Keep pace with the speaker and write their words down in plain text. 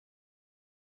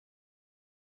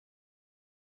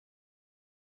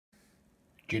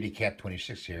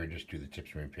JDCap26 here, just do the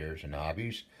tips and repairs and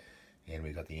hobbies. And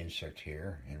we got the insect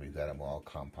here, and we've got him all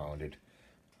compounded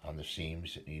on the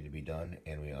seams that need to be done.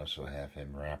 And we also have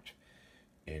him wrapped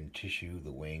in tissue,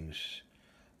 the wings.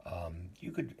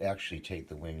 You could actually take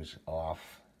the wings off,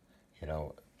 you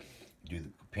know,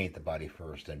 paint the body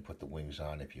first, then put the wings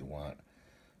on if you want.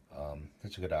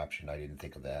 That's a good option. I didn't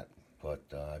think of that. But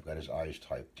I've got his eyes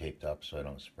taped up so I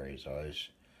don't spray his eyes.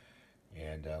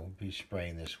 And we'll be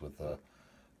spraying this with the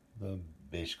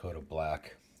base coat of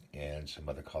black and some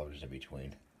other colors in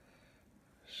between.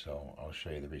 So I'll show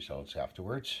you the results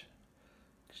afterwards.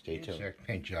 Stay tuned. The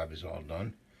paint job is all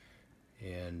done,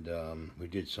 and we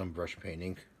did some brush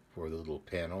painting for the little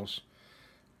panels,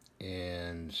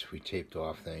 and we taped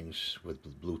off things with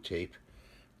blue tape.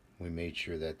 We made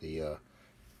sure that the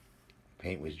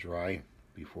paint was dry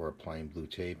before applying blue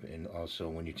tape, and also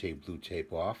when you take blue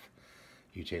tape off,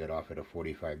 you take it off at a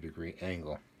 45-degree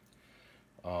angle.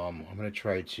 I'm going to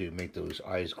try to make those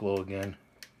eyes glow again.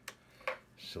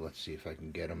 So let's see if I can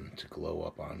get them to glow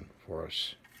up on for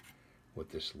us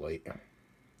with this light. That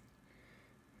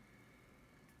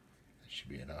should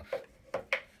be enough.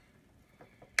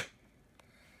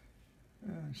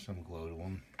 Some glow to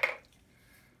them.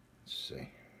 Let's see.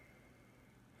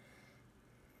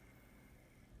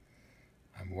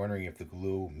 I'm wondering if the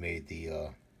glue made the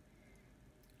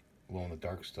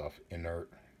glow-in-the-dark stuff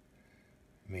inert,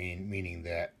 meaning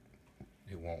that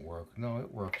it won't work. No,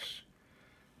 it works.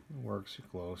 It works. It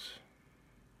glows.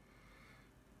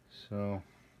 So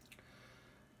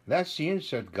that's the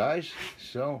insect, guys.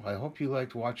 So I hope you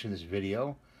liked watching this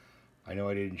video. I know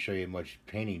I didn't show you much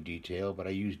painting detail, but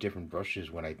I use different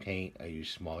brushes when I paint. I use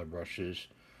smaller brushes.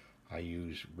 I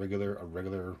use a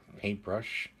regular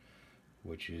paintbrush,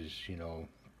 which is, you know,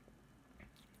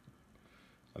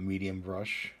 a medium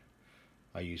brush.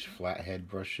 I use flathead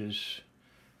brushes,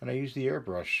 and I use the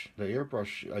airbrush. The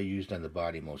airbrush I used on the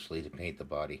body mostly to paint the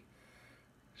body.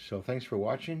 So thanks for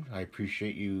watching. I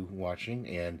appreciate you watching,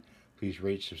 and please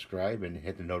rate, subscribe, and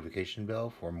hit the notification bell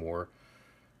for more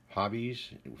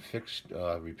hobbies, fixed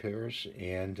repairs,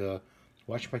 and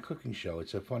watch my cooking show.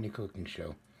 It's a funny cooking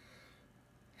show.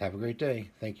 Have a great day.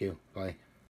 Thank you. Bye.